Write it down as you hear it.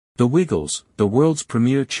The Wiggles, the world's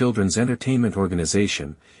premier children's entertainment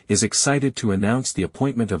organization, is excited to announce the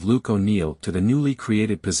appointment of Luke O'Neill to the newly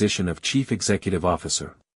created position of Chief Executive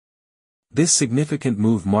Officer. This significant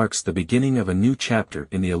move marks the beginning of a new chapter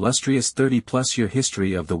in the illustrious 30-plus-year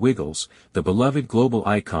history of the Wiggles, the beloved global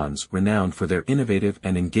icons renowned for their innovative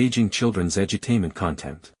and engaging children's edutainment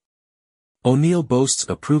content. O'Neill boasts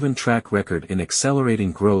a proven track record in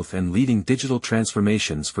accelerating growth and leading digital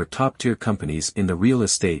transformations for top-tier companies in the real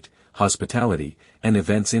estate, hospitality, and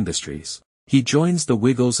events industries. He joins the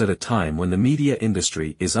Wiggles at a time when the media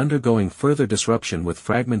industry is undergoing further disruption with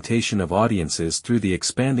fragmentation of audiences through the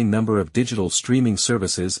expanding number of digital streaming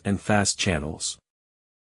services and fast channels.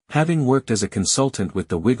 Having worked as a consultant with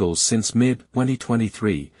the Wiggles since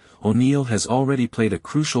mid-2023, O'Neill has already played a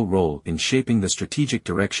crucial role in shaping the strategic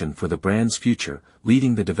direction for the brand's future,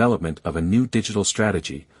 leading the development of a new digital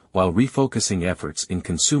strategy, while refocusing efforts in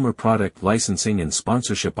consumer product licensing and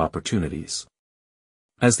sponsorship opportunities.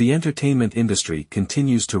 As the entertainment industry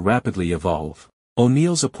continues to rapidly evolve,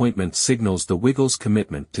 O'Neill's appointment signals the Wiggles'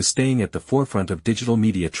 commitment to staying at the forefront of digital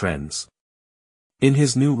media trends. In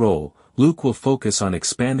his new role, Luke will focus on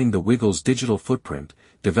expanding the Wiggles' digital footprint,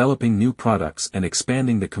 developing new products and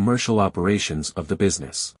expanding the commercial operations of the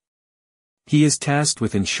business. He is tasked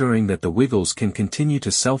with ensuring that the Wiggles can continue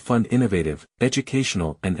to self-fund innovative,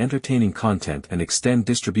 educational and entertaining content and extend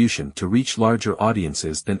distribution to reach larger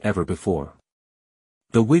audiences than ever before.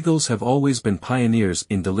 The Wiggles have always been pioneers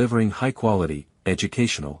in delivering high-quality,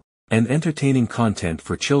 educational, and entertaining content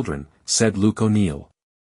for children, said Luke O'Neill.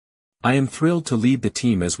 I am thrilled to lead the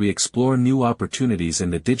team as we explore new opportunities in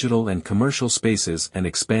the digital and commercial spaces and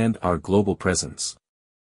expand our global presence.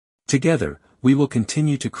 Together, we will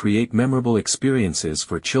continue to create memorable experiences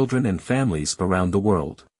for children and families around the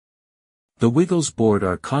world. The Wiggles board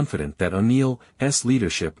are confident that O'Neill's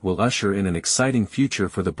leadership will usher in an exciting future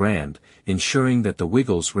for the brand, ensuring that the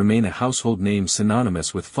Wiggles remain a household name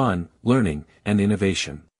synonymous with fun, learning, and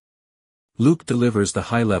innovation. Luke delivers the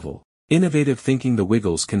high-level, innovative thinking the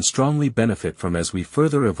Wiggles can strongly benefit from as we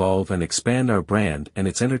further evolve and expand our brand and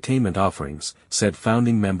its entertainment offerings, said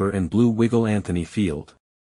founding member and Blue Wiggle Anthony Field.